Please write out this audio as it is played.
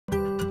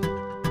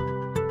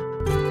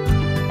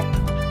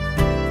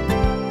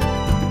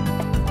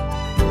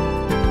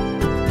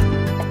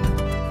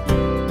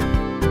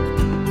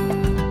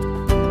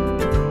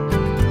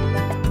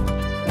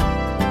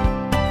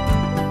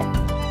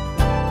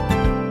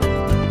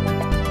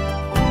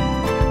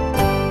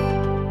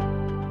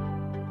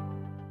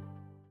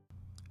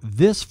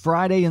This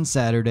Friday and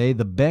Saturday,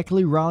 the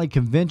Beckley Raleigh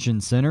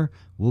Convention Center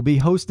will be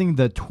hosting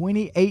the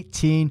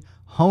 2018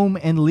 Home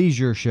and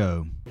Leisure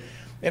Show.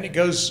 And it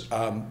goes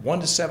 1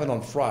 to 7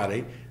 on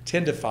Friday,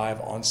 10 to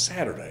 5 on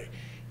Saturday.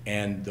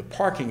 And the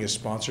parking is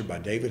sponsored by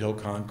David Hill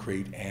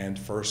Concrete and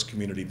First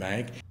Community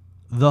Bank.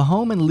 The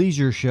Home and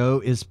Leisure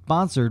Show is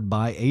sponsored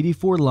by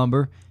 84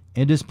 Lumber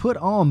and is put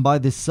on by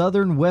the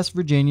Southern West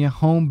Virginia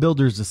Home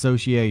Builders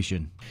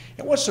Association.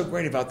 And what's so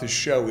great about this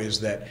show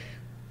is that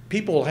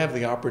people will have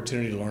the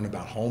opportunity to learn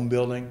about home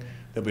building.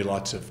 There'll be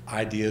lots of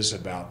ideas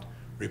about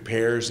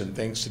repairs and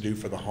things to do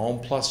for the home,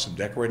 plus some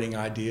decorating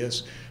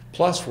ideas.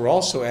 Plus, we're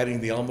also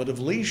adding the element of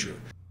leisure.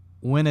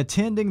 When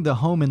attending the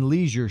Home and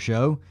Leisure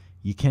Show,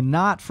 you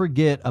cannot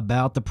forget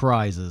about the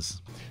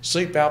prizes.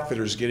 Sleep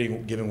Outfitters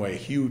giving away a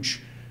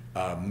huge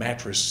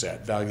mattress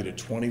set valued at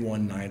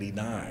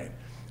 $21.99.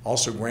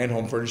 Also, Grand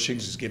Home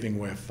Furnishings is giving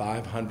away a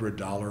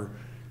 $500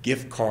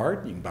 gift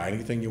card. You can buy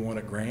anything you want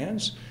at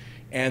Grand's.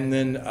 And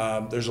then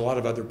there's a lot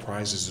of other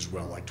prizes as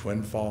well, like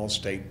Twin Falls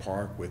State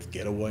Park with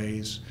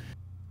getaways.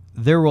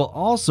 There will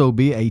also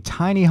be a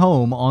tiny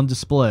home on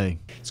display.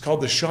 It's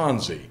called the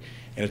Shanzi,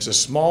 and it's a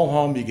small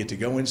home. You get to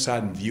go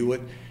inside and view it.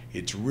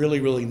 It's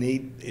really, really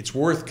neat. It's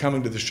worth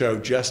coming to the show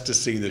just to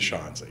see the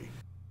Shanzi.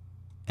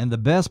 And the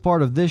best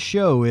part of this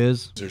show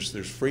is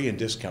there's free and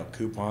discount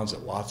coupons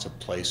at lots of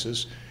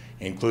places,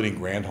 including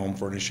Grand Home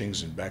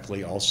Furnishings in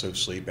Beckley, also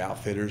Sleep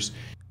Outfitters.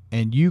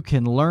 And you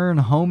can learn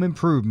home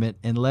improvement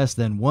in less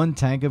than 1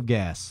 tank of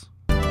gas.